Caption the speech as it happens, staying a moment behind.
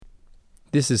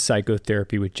This is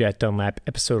Psychotherapy with Jet Dunlap,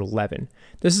 episode 11.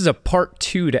 This is a part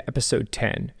 2 to episode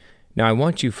 10. Now, I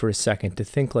want you for a second to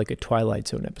think like a Twilight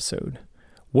Zone episode.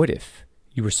 What if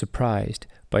you were surprised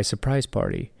by a surprise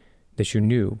party that you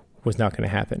knew was not going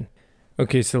to happen?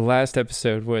 Okay, so the last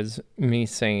episode was me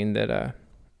saying that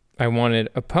I wanted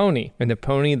a pony, and the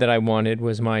pony that I wanted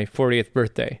was my 40th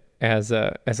birthday. As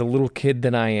a little kid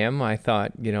that I am, I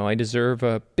thought, I deserve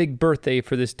a big birthday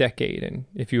for this decade. And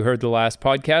if you heard the last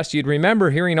podcast, you'd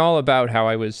remember hearing all about how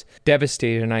I was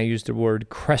devastated, and I used the word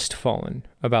crestfallen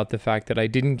about the fact that I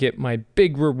didn't get my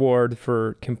big reward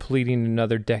for completing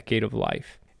another decade of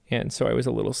life. And so I was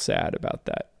a little sad about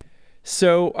that.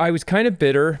 So I was kind of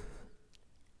bitter.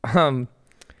 You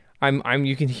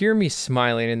can hear me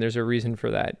smiling, and there's a reason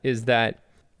for that, is that,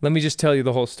 let me just tell you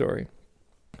the whole story.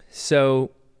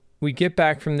 So we get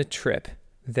back from the trip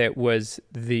that was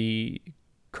the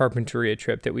Carpinteria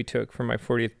trip that we took for my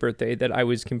 40th birthday that I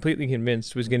was completely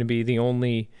convinced was going to be the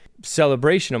only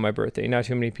celebration of my birthday. Not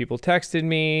too many people texted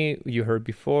me. You heard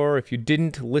before. If you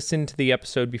didn't listen to the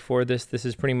episode before this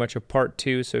is pretty much a part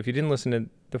 2. So if you didn't listen to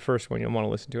the first one, you'll want to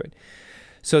listen to it.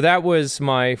 So that was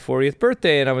my 40th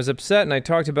birthday, and I was upset, and I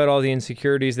talked about all the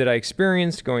insecurities that I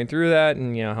experienced going through that,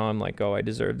 and how I'm like, oh, I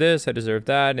deserve this, I deserve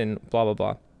that, and blah, blah,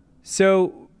 blah.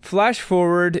 So flash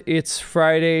forward, it's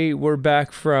Friday, we're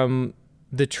back from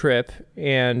the trip,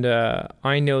 and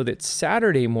I know that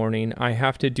Saturday morning I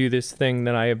have to do this thing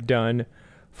that I have done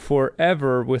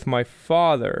forever with my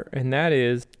father, and that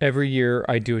is every year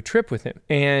I do a trip with him.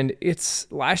 And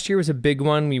last year was a big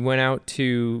one. We went out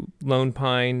to Lone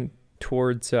Pine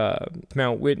towards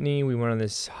Mount Whitney. We went on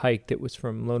this hike that was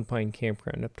from Lone Pine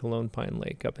Campground up to Lone Pine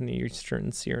Lake up in the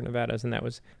eastern Sierra Nevadas, and that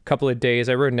was a couple of days.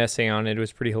 I wrote an essay on it. It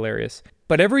was pretty hilarious.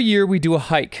 But every year we do a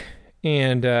hike,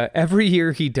 and every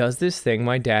year he does this thing,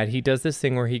 my dad, he does this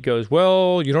thing where he goes,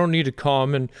 well, you don't need to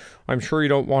come, and I'm sure you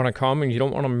don't want to come, and you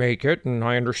don't want to make it, and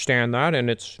I understand that, and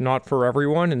it's not for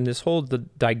everyone, and this whole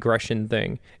digression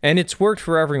thing. And it's worked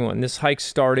for everyone. This hike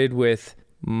started with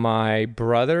my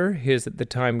brother, his at the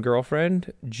time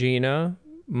girlfriend, Gina,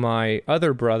 my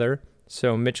other brother,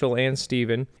 so Mitchell and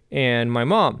Steven, and my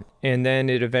mom. And then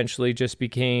it eventually just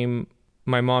became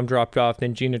my mom dropped off,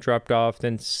 then Gina dropped off,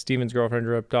 then Steven's girlfriend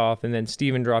dropped off, and then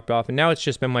Steven dropped off. And now it's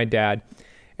just been my dad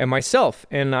and myself.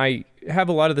 And I have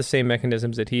a lot of the same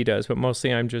mechanisms that he does, but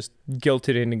mostly I'm just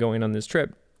guilted into going on this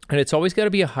trip. And it's always got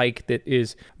to be a hike that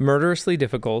is murderously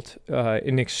difficult,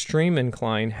 an extreme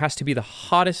incline, has to be the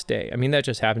hottest day. I mean, that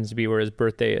just happens to be where his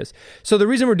birthday is. So the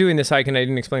reason we're doing this hike, and I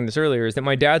didn't explain this earlier, is that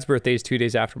my dad's birthday is 2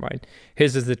 days after mine.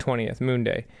 His is the 20th, Moon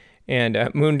Day. And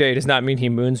Moon Day does not mean he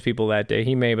moons people that day.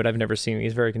 He may, but I've never seen him.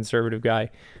 He's a very conservative guy,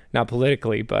 not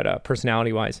politically, but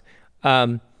personality-wise.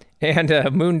 And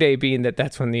Moon Day being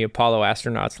that's when the Apollo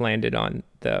astronauts landed on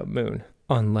the moon.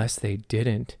 Unless they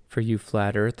didn't, for you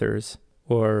flat earthers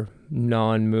or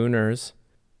non-mooners.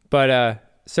 But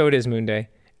so it is Moon Day.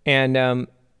 And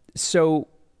so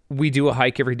we do a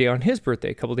hike every day on his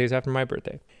birthday, a couple days after my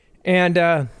birthday.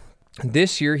 And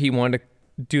this year he wanted to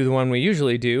do the one we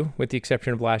usually do, with the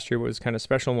exception of last year, was kind of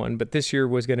special one. But this year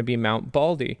was going to be Mount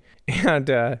Baldy.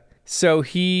 And so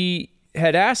he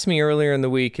had asked me earlier in the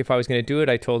week if I was going to do it.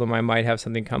 I told him I might have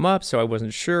something come up, so I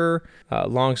wasn't sure.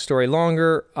 Long story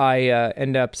longer, I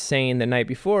end up saying the night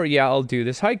before, yeah, I'll do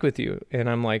this hike with you. And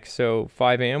I'm like, so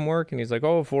 5 a.m. work? And he's like,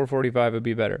 4:45 would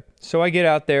be better. So I get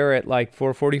out there at like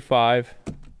 4:45,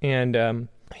 and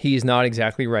he's not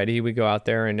exactly ready. We go out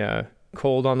there, and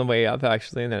cold on the way up,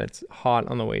 actually, and then it's hot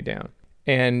on the way down.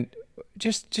 And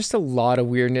just a lot of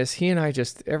weirdness. He and I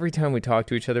just, every time we talk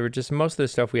to each other, most of the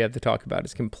stuff we have to talk about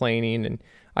is complaining, and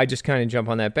I just kind of jump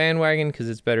on that bandwagon because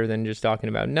it's better than just talking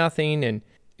about nothing, and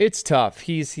it's tough.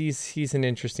 He's an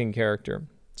interesting character.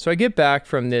 So I get back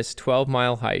from this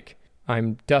 12-mile hike.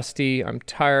 I'm dusty, I'm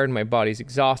tired, my body's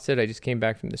exhausted. I just came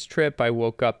back from this trip. I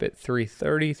woke up at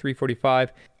 3:45.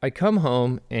 I come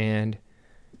home, and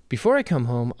before I come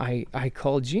home, I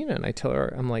call Gina, and I tell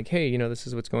her, I'm like, hey, this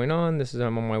is what's going on.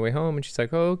 I'm on my way home. And she's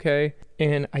like, oh, okay.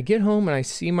 And I get home, and I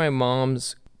see my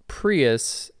mom's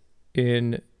Prius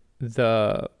in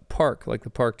the park, like the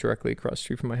park directly across the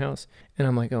street from my house. And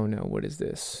I'm like, oh no, what is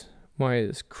this? Why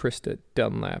is Krista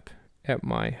Dunlap at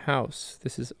my house?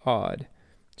 This is odd.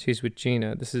 She's with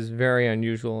Gina. This is very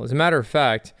unusual. As a matter of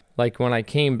fact, like when I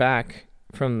came back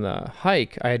from the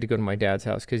hike, I had to go to my dad's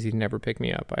house because he'd never pick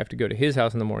me up. I have to go to his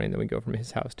house in the morning, then we go from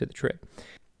his house to the trip.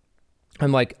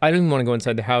 I'm like, I don't even want to go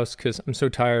inside the house because I'm so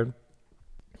tired.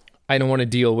 I don't want to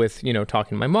deal with,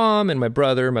 talking to my mom and my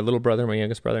brother, my little brother, my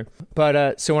youngest brother.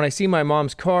 But so when I see my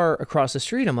mom's car across the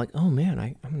street, I'm like, oh man,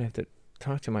 I'm going to have to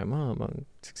talk to my mom. I'm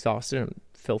exhausted. I'm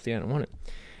filthy. I don't want it.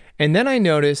 And then I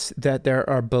notice that there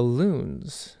are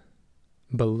balloons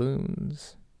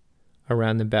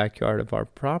around the backyard of our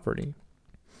property.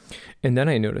 And then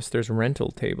I notice there's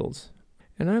rental tables.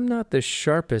 And I'm not the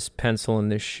sharpest pencil in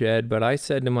this shed, but I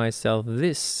said to myself,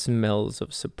 this smells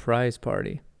of surprise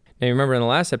party. Now, you remember in the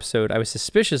last episode, I was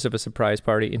suspicious of a surprise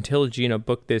party until Gina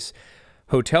booked this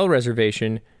hotel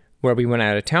reservation where we went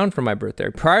out of town for my birthday.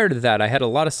 Prior to that, I had a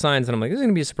lot of signs, and I'm like, this is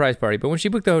going to be a surprise party. But when she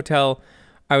booked the hotel,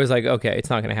 I was like, okay, it's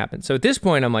not going to happen. So at this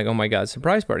point, I'm like, oh my God,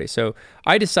 surprise party. So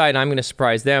I decide I'm going to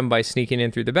surprise them by sneaking in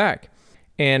through the back.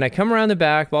 And I come around the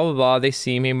back, blah, blah, blah. They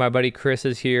see me. My buddy Chris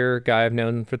is here, guy I've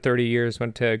known for 30 years,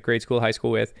 went to grade school, high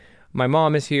school with. My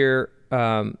mom is here.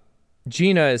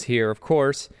 Gina is here, of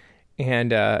course.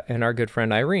 And our good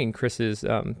friend Irene, Chris's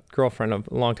girlfriend, a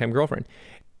longtime girlfriend.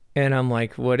 And I'm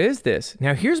like, what is this?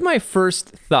 Now, here's my first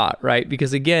thought, right?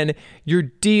 Because again, you're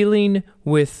dealing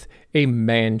with a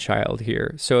man-child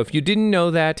here. So if you didn't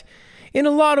know that, in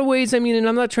a lot of ways, I mean, and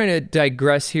I'm not trying to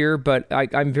digress here, but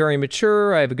I'm very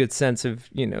mature. I have a good sense of,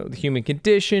 the human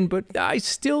condition, but I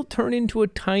still turn into a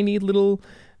tiny little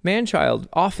man-child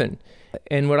often.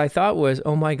 And what I thought was,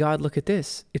 oh my God, look at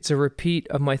this. It's a repeat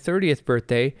of my 30th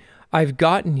birthday. I've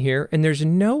gotten here and there's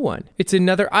no one.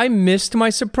 I missed my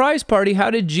surprise party. How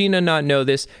did Gina not know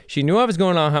this? She knew I was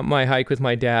going on my hike with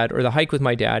my dad, or the hike with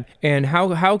my dad. And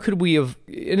how could we have,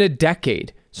 in a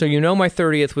decade? So my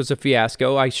 30th was a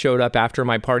fiasco. I showed up after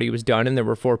my party was done and there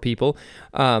were 4 people.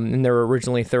 And there were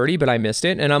originally 30, but I missed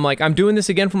it. And I'm like, I'm doing this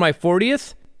again for my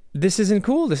 40th? This isn't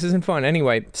cool. This isn't fun.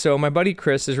 Anyway, so my buddy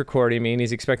Chris is recording me and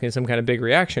he's expecting some kind of big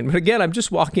reaction. But again, I'm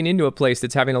just walking into a place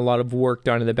that's having a lot of work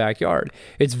done in the backyard.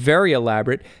 It's very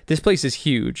elaborate. This place is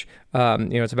huge.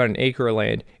 It's about an acre of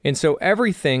land. And so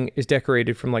everything is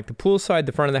decorated from like the pool side,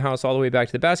 the front of the house, all the way back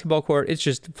to the basketball court. It's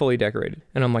just fully decorated.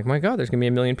 And I'm like, my God, there's going to be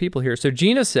 1 million people here. So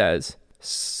Gina says,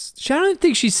 I don't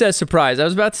think she says surprise. I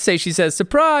was about to say she says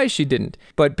surprise. She didn't.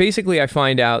 But basically, I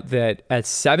find out that at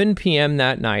 7 p.m.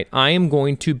 that night, I am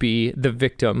going to be the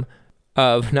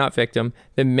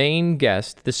the main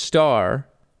guest, the star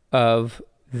of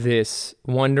this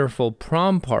wonderful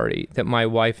prom party that my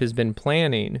wife has been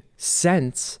planning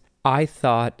since I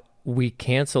thought we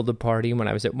canceled the party when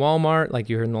I was at Walmart, like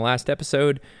you heard in the last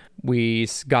episode. We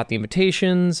got the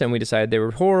invitations and we decided they were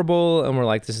horrible and we're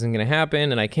like, this isn't going to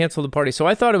happen. And I canceled the party. So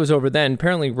I thought it was over then.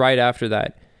 Apparently right after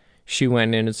that, she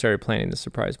went in and started planning the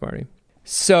surprise party.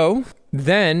 So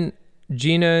then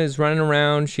Gina is running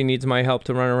around. She needs my help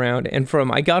to run around. And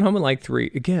I got home at like 3.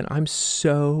 Again, I'm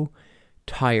so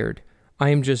tired. I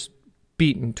am just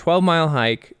beaten. 12-mile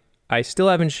hike. I still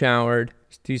haven't showered.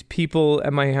 These people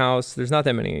at my house, there's not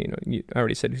that many, I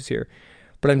already said who's here.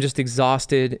 But I'm just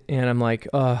exhausted, and I'm like,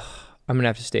 I'm going to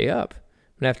have to stay up.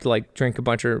 I'm going to have to, like, drink a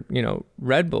bunch of,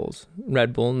 Red Bulls.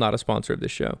 Red Bull, not a sponsor of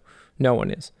this show. No one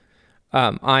is.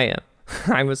 I am.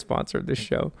 I'm a sponsor of this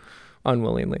show,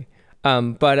 unwillingly.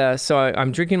 So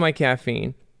I'm drinking my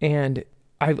caffeine, and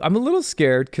I'm a little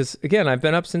scared because, again, I've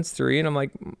been up since 3, and I'm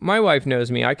like, my wife knows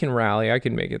me. I can rally. I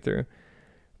can make it through.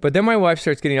 But then my wife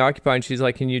starts getting occupied, and she's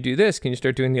like, can you do this? Can you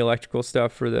start doing the electrical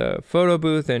stuff for the photo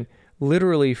booth? And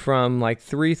literally from like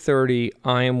 3:30,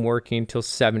 I am working till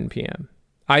 7 p.m.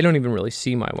 I don't even really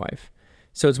see my wife.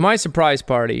 So it's my surprise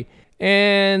party.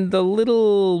 And the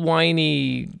little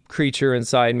whiny creature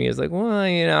inside me is like, well,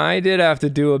 I did have to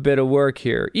do a bit of work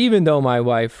here. Even though my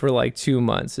wife for like 2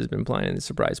 months has been planning the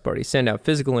surprise party, send out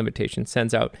physical invitations,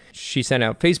 she sent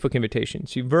out Facebook invitations.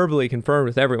 She verbally confirmed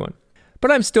with everyone. But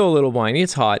I'm still a little whiny.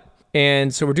 It's hot.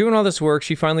 And so we're doing all this work.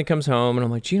 She finally comes home and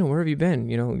I'm like, Gina, where have you been?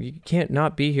 You can't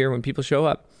not be here when people show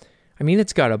up. I mean,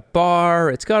 it's got a bar.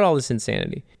 It's got all this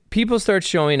insanity. People start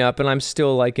showing up and I'm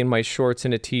still like in my shorts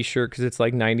and a t-shirt because it's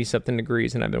like 90 something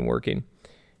degrees and I've been working.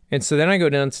 And so then I go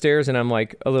downstairs and I'm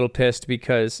like a little pissed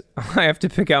because I have to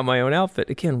pick out my own outfit.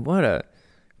 Again, what a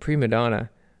prima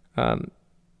donna.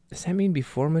 Does that mean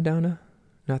before Madonna?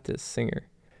 Not this singer.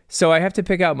 So I have to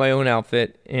pick out my own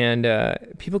outfit, and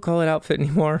people call it outfit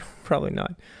anymore? Probably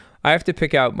not. I have to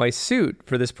pick out my suit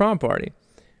for this prom party.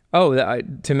 Oh,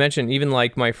 to mention, even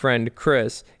like my friend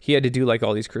Chris, he had to do like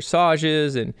all these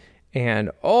corsages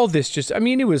and all this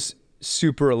it was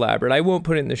super elaborate. I won't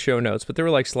put it in the show notes, but there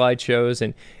were like slideshows,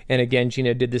 and again,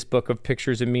 Gina did this book of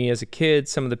pictures of me as a kid,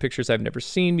 some of the pictures I've never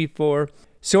seen before.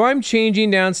 So I'm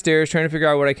changing downstairs, trying to figure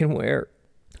out what I can wear.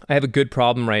 I have a good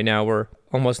problem right now where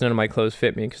almost none of my clothes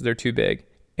fit me because they're too big.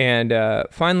 And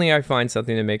finally, I find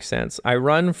something that makes sense. I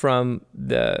run from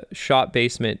the shop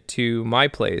basement to my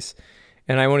place,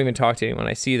 and I won't even talk to anyone.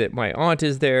 I see that my aunt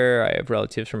is there. I have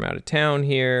relatives from out of town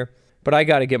here, but I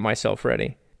got to get myself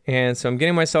ready. And so I'm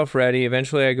getting myself ready.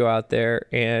 Eventually, I go out there,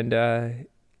 and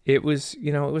it was,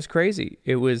 it was crazy.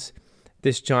 It was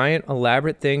this giant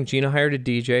elaborate thing. Gina hired a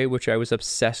DJ, which I was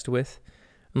obsessed with.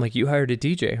 I'm like, you hired a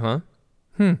DJ, huh?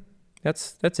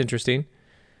 That's interesting.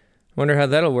 Wonder how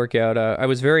that'll work out. I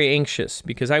was very anxious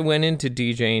because I went into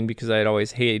DJing because I had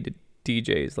always hated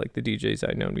DJs like the DJs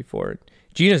I'd known before.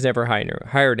 Gina's never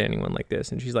hired anyone like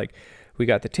this. And she's like, we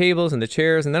got the tables and the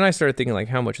chairs. And then I started thinking, like,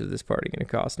 how much is this party going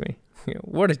to cost me?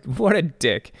 What a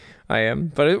dick I am.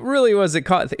 But it really was it's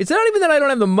not even that I don't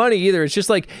have the money either. It's just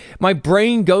like my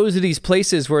brain goes to these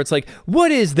places where it's like,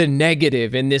 what is the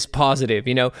negative in this positive?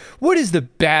 What is the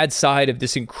bad side of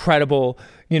this incredible,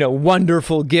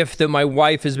 wonderful gift that my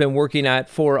wife has been working at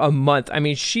for a month? I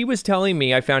mean, she was telling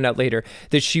me, I found out later,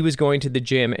 that she was going to the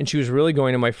gym and she was really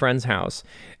going to my friend's house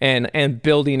and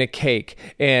building a cake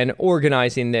and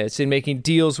organizing this and making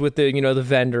deals with the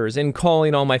vendors and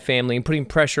calling all my family and putting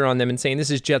pressure on them and saying,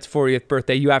 this is Jet's 40th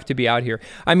birthday. You have to be out here.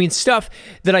 I mean, stuff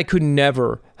that I could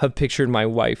never have pictured my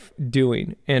wife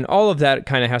doing. And all of that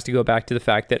kind of has to go back to the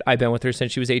fact that I've been with her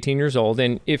since she was 18 years old.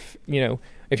 And if you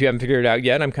haven't figured it out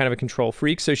yet, I'm kind of a control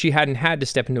freak. So she hadn't had to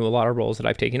step into a lot of roles that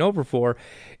I've taken over for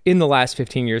in the last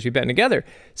 15 years we've been together.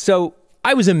 So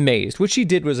I was amazed. What she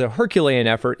did was a Herculean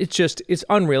effort. It's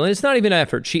unreal. And it's not even an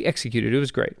effort. She executed. It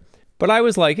was great. But I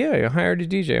was like, yeah, I hired a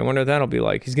DJ. I wonder what that'll be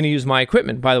like. He's going to use my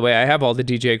equipment. By the way, I have all the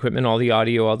DJ equipment, all the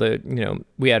audio, all the,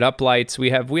 we had uplights. We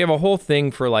have a whole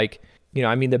thing for like,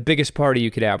 the biggest party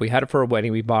you could have. We had it for a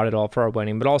wedding. We bought it all for our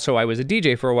wedding. But also I was a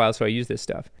DJ for a while, so I used this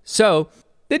stuff. So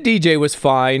the DJ was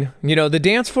fine. The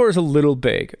dance floor is a little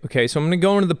big. Okay, so I'm going to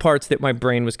go into the parts that my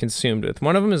brain was consumed with.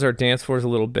 One of them is our dance floor is a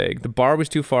little big. The bar was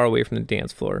too far away from the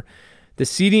dance floor. The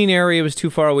seating area was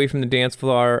too far away from the dance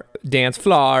floor.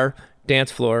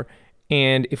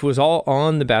 And if it was all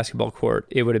on the basketball court,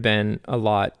 it would have been a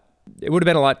lot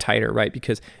tighter, right?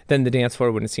 Because then the dance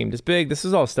floor wouldn't have seemed as big. This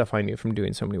is all stuff I knew from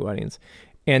doing so many weddings.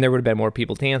 And there would have been more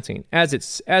people dancing. As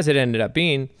it ended up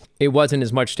being, it wasn't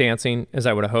as much dancing as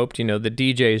I would have hoped. The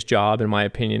DJ's job, in my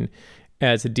opinion,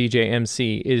 as a DJ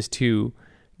MC, is to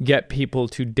get people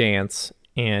to dance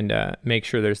and make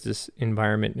sure there's this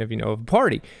environment of a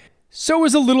party. So it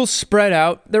was a little spread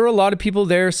out. There were a lot of people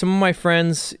there. Some of my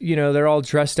friends, they're all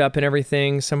dressed up and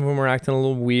everything. Some of them were acting a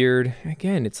little weird.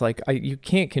 Again, it's like you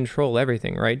can't control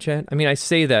everything, right, Jet? I mean, I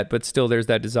say that, but still there's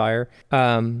that desire.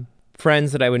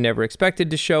 Friends that I would never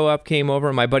expected to show up came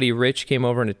over. My buddy Rich came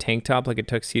over in a tank top, like a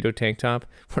tuxedo tank top.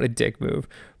 What a dick move.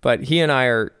 But he and I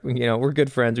are, we're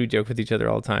good friends. We joke with each other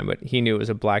all the time, but he knew it was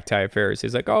a black tie affair. So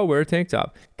he's like, oh, wear a tank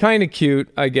top. Kind of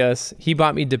cute, I guess. He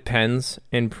bought me Depends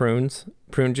and prune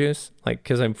juice, like,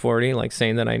 because I'm 40, like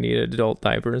saying that I need adult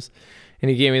diapers.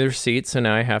 And he gave me the receipts, so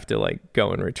now I have to like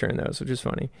go and return those, which is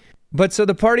funny. But so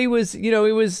the party was, she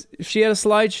had a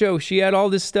slideshow. She had all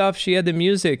this stuff. She had the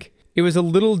music. It was a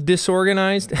little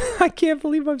disorganized. I can't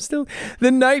believe the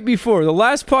night before, the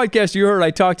last podcast you heard,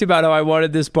 I talked about how I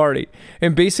wanted this party.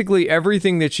 And basically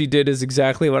everything that she did is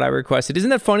exactly what I requested. Isn't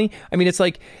that funny? I mean, it's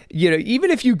like,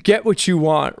 even if you get what you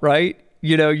want, right?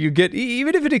 You get,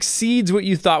 even if it exceeds what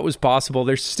you thought was possible,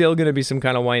 there's still going to be some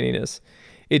kind of whininess.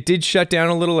 It did shut down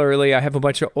a little early. I have a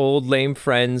bunch of old lame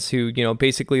friends who,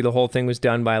 basically the whole thing was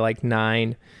done by like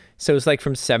 9. So it's like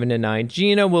from 7 to 9.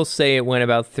 Gina will say it went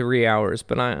about 3 hours,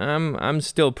 but I'm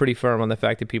still pretty firm on the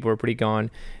fact that people were pretty gone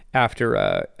after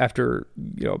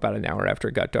about an hour after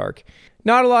it got dark.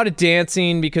 Not a lot of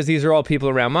dancing because these are all people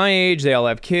around my age. They all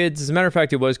have kids. As a matter of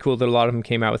fact, it was cool that a lot of them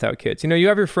came out without kids. You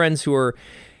have your friends who are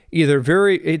either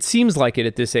it seems like it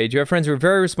at this age. You have friends who are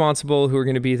very responsible, who are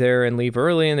going to be there and leave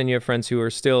early, and then you have friends who are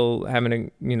still having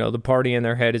the party in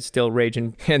their head is still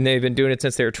raging, and they've been doing it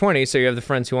since they were 20, so you have the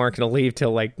friends who aren't going to leave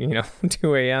till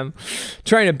 2 a.m.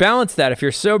 Trying to balance that if you're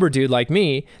a sober dude like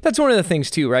me, that's one of the things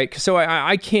too, right? So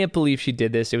I can't believe she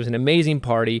did this. It was an amazing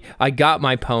party. I got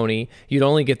my pony. You'd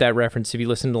only get that reference if you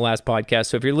listened to the last podcast,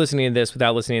 so if you're listening to this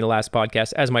without listening to the last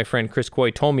podcast, as my friend Chris Coy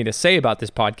told me to say about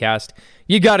this podcast,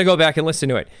 you got to go back and listen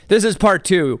to it. This is part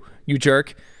 2, you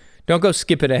jerk. Don't go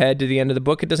skipping ahead to the end of the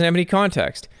book. It doesn't have any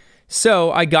context.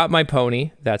 So I got my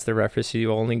pony. That's the reference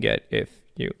you only get if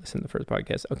you listen to the first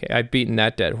podcast. Okay, I've beaten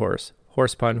that dead horse.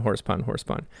 Horse pun.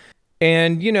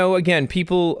 And, again,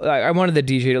 people, I wanted the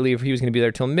DJ to leave. He was going to be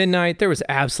there till midnight. There was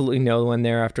absolutely no one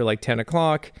there after like 10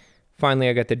 o'clock. Finally,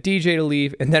 I got the DJ to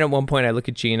leave. And then at one point I look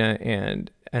at Gina and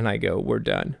I go, we're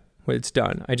done. It's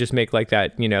done. I just make like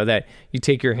that, that you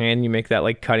take your hand and you make that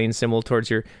like cutting symbol towards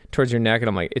your neck, and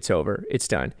I'm like, it's over. It's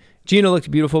done. Gina looked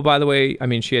beautiful, by the way. I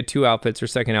mean, she had 2 outfits. Her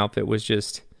second outfit was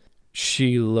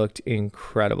she looked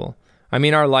incredible. I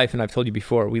mean, our life, and I've told you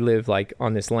before, we live like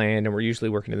on this land and we're usually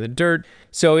working in the dirt.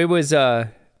 So it was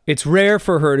It's rare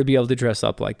for her to be able to dress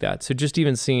up like that. So just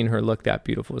even seeing her look that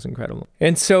beautiful was incredible.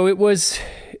 And so it was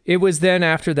then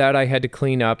after that I had to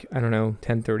clean up,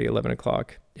 10:30, 11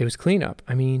 o'clock. It was cleanup.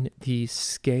 I mean, the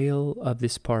scale of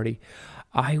this party,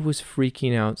 I was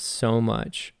freaking out so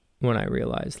much when I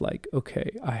realized, like,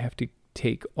 okay, I have to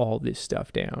take all this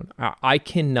stuff down. I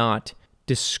cannot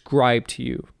describe to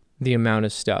you the amount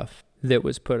of stuff that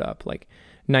was put up. Like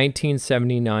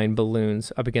 1979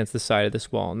 balloons up against the side of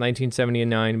this wall,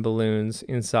 1979 balloons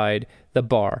inside the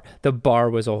bar. The bar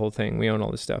was a whole thing. We own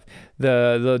all this stuff.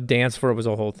 The dance floor was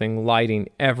a whole thing, lighting,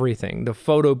 everything. The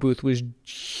photo booth was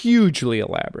hugely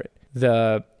elaborate.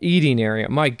 The eating area,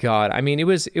 my God. I mean, it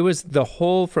was the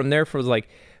whole from there for like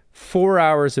 4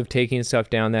 hours of taking stuff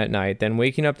down that night, then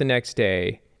waking up the next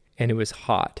day, and it was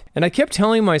hot. And I kept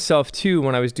telling myself too,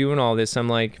 when I was doing all this, I'm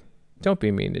like, don't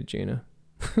be mean to Gina.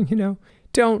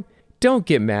 Don't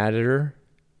get mad at her.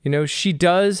 She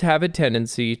does have a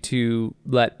tendency to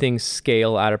let things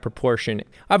scale out of proportion.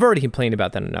 I've already complained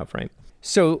about that enough, right?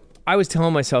 So I was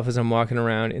telling myself as I'm walking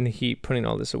around in the heat, putting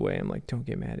all this away, I'm like, don't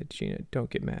get mad at Gina. Don't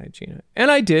get mad at Gina.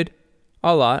 And I did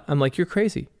a lot. I'm like, you're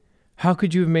crazy. How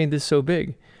could you have made this so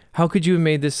big? How could you have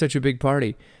made this such a big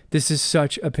party? This is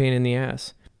such a pain in the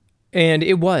ass. And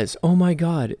it was, oh my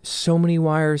God, so many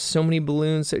wires, so many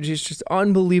balloons, just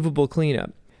unbelievable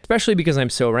cleanup. Especially because I'm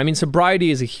sober. I mean,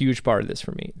 sobriety is a huge part of this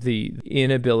for me. The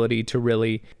inability to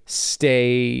really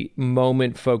stay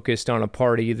moment focused on a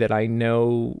party that I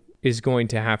know is going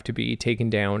to have to be taken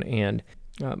down and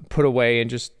put away and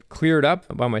just cleared up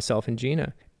by myself and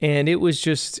Gina. And it was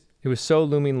so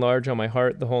looming large on my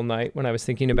heart the whole night when I was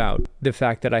thinking about the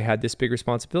fact that I had this big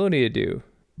responsibility to do.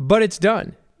 But it's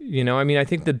done. I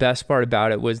think the best part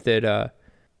about it was that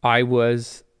I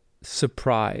was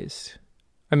surprised.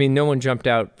 I mean, no one jumped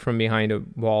out from behind a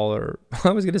wall or I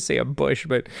was going to say a bush,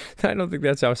 but I don't think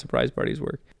that's how surprise parties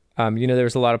work. There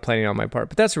was a lot of planning on my part,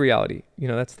 but that's reality.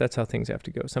 That's how things have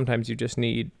to go. Sometimes you just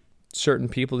need certain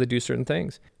people to do certain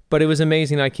things. But it was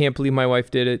amazing. I can't believe my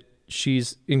wife did it.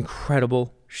 She's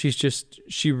incredible.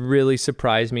 She really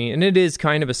surprised me. And it is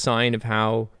kind of a sign of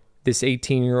how this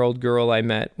 18-year-old girl I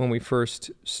met when we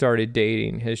first started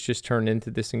dating has just turned into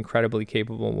this incredibly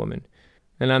capable woman.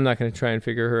 And I'm not going to try and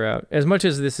figure her out. As much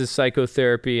as this is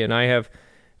psychotherapy and I have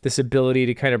this ability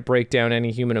to kind of break down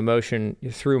any human emotion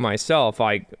through myself,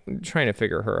 trying to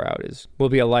figure her out will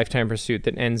be a lifetime pursuit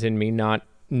that ends in me not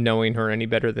knowing her any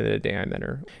better than the day I met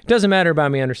her. It doesn't matter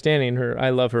about me understanding her.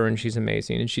 I love her and she's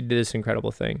amazing and she did this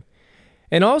incredible thing.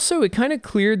 And also it kind of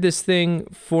cleared this thing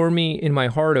for me in my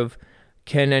heart of,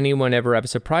 can anyone ever have a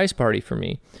surprise party for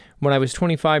me? When I was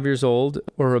 25 years old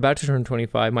or about to turn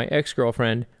 25, my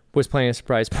ex-girlfriend was planning a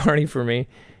surprise party for me.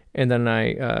 And then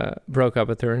I broke up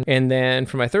with her. And then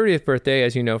for my 30th birthday,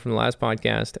 as you know from the last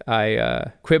podcast,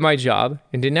 I quit my job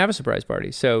and didn't have a surprise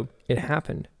party. So it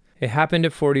happened. It happened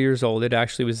at 40 years old. It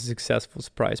actually was a successful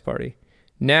surprise party.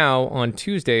 Now, on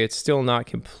Tuesday, it's still not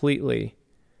completely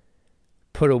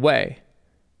put away.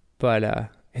 But,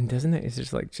 and doesn't it?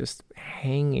 It's just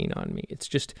hanging on me. It's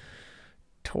just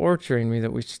torturing me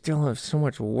that we still have so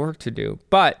much work to do.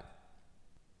 But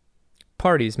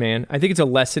parties, man. I think it's a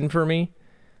lesson for me.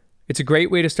 It's a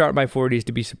great way to start my 40s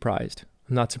to be surprised.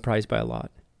 I'm not surprised by a lot.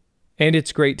 And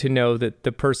it's great to know that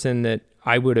the person that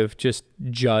I would have just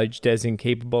judged as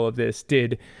incapable of this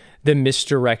did the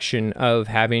misdirection of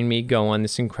having me go on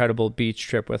this incredible beach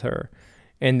trip with her.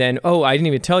 And then, I didn't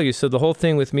even tell you. So the whole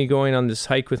thing with me going on this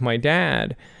hike with my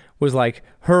dad was like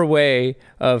her way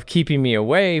of keeping me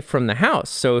away from the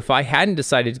house. So if I hadn't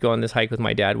decided to go on this hike with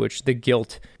my dad, which the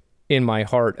guilt in my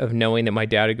heart of knowing that my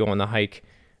dad would go on the hike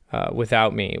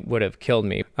without me would have killed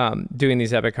me, doing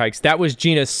these epic hikes. That was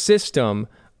Gina's system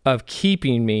of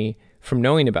keeping me from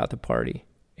knowing about the party.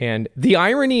 And the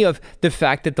irony of the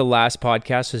fact that the last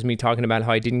podcast was me talking about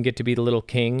how I didn't get to be the little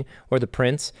king or the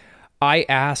prince.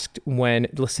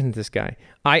 Listen to this guy.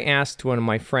 I asked when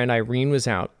my friend Irene was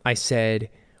out, I said,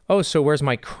 so where's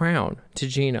my crown to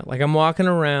Gina? Like I'm walking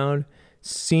around,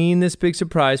 seeing this big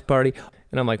surprise party.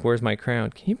 And I'm like, where's my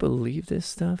crown? Can you believe this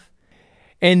stuff?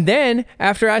 And then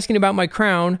after asking about my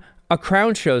crown, a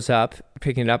crown shows up,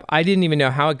 picking it up. I didn't even know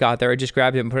how it got there. I just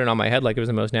grabbed it and put it on my head like it was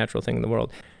the most natural thing in the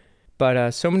world.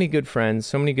 But so many good friends,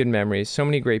 so many good memories, so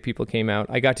many great people came out.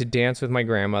 I got to dance with my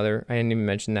grandmother. I didn't even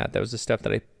mention that. That was the stuff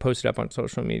that I posted up on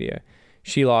social media.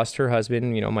 She lost her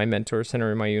husband, my mentor,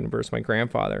 center in my universe, my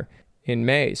grandfather, in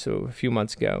May, so a few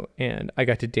months ago. And I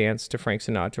got to dance to Frank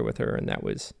Sinatra with her, and that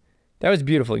was That was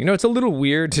beautiful. You know, it's a little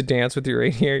weird to dance with your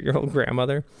 88-year-old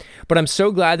grandmother, but I'm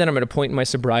so glad that I'm at a point in my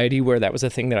sobriety where that was a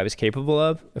thing that I was capable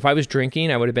of. If I was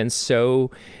drinking, I would have been so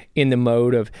in the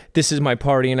mode of, this is my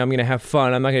party and I'm going to have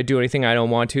fun. I'm not going to do anything I don't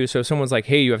want to. So if someone's like,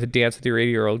 hey, you have to dance with your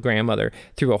 80-year-old grandmother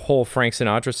through a whole Frank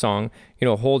Sinatra song, you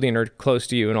know, holding her close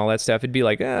to you and all that stuff, it'd be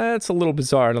like, that's a little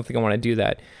bizarre. I don't think I want to do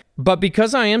that. But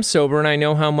because I am sober and I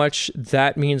know how much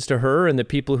that means to her and the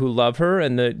people who love her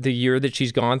and the year that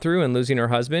she's gone through and losing her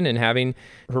husband and having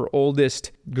her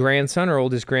oldest grandson or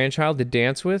oldest grandchild to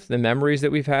dance with, the memories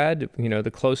that we've had, you know, the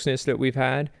closeness that we've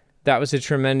had, that was a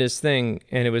tremendous thing.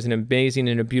 And it was an amazing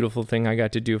and a beautiful thing I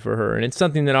got to do for her. And it's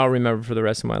something that I'll remember for the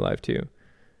rest of my life too.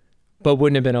 But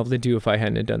wouldn't have been able to do if I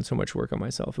hadn't done so much work on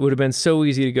myself. It would have been so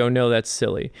easy to go, no, that's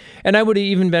silly. And I would have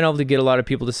even been able to get a lot of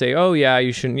people to say, oh yeah,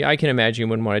 you shouldn't. I can imagine you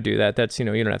wouldn't want to do that. That's, you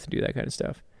know, you don't have to do that kind of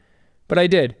stuff. But I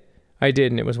did,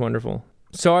 and it was wonderful.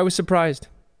 So I was surprised.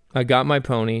 I got my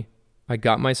pony. I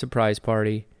got my surprise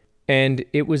party. And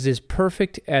it was as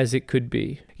perfect as it could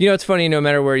be. You know, it's funny, no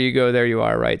matter where you go, there you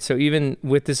are, right? So even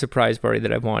with the surprise party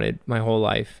that I've wanted my whole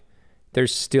life,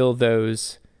 there's still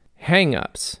those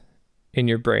hang-ups in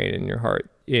your brain and your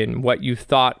heart in what you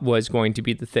thought was going to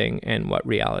be the thing and what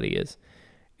reality is.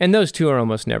 And those two are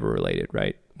almost never related,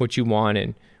 right? What you want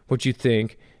and what you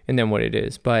think and then what it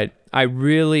is. But I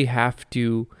really have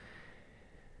to,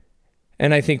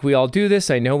 and I think we all do this.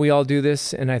 I know we all do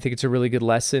this. And I think it's a really good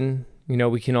lesson. You know,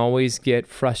 we can always get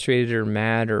frustrated or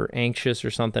mad or anxious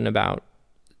or something about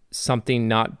something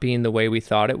not being the way we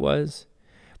thought it was.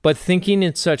 But thinking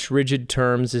in such rigid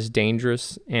terms is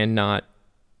dangerous and not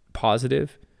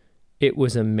positive. It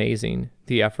was amazing.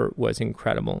 The effort was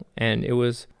incredible. And it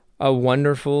was a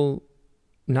wonderful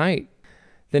night.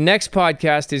 The next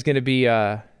podcast is going to be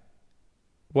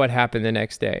what happened the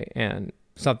next day. And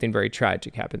something very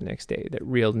tragic happened the next day that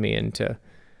reeled me into,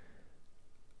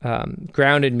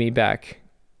 grounded me back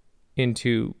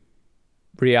into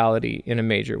reality in a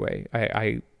major way.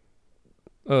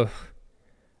 A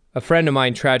friend of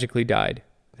mine tragically died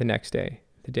the next day.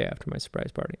 The day after my surprise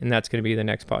party. And that's going to be the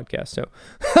next podcast. So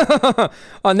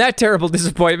on that terrible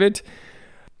disappointment,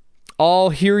 I'll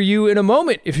hear you in a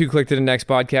moment if you click to the next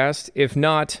podcast. If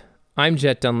not, I'm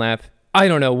Jet Dunlap. I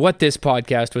don't know what this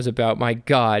podcast was about. My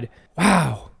God.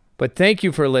 Wow. But thank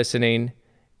you for listening.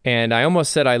 And I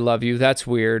almost said I love you. That's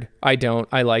weird. I don't.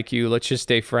 I like you. Let's just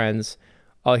stay friends.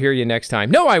 I'll hear you next time.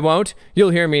 No, I won't.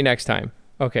 You'll hear me next time.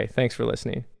 Okay. Thanks for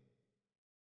listening.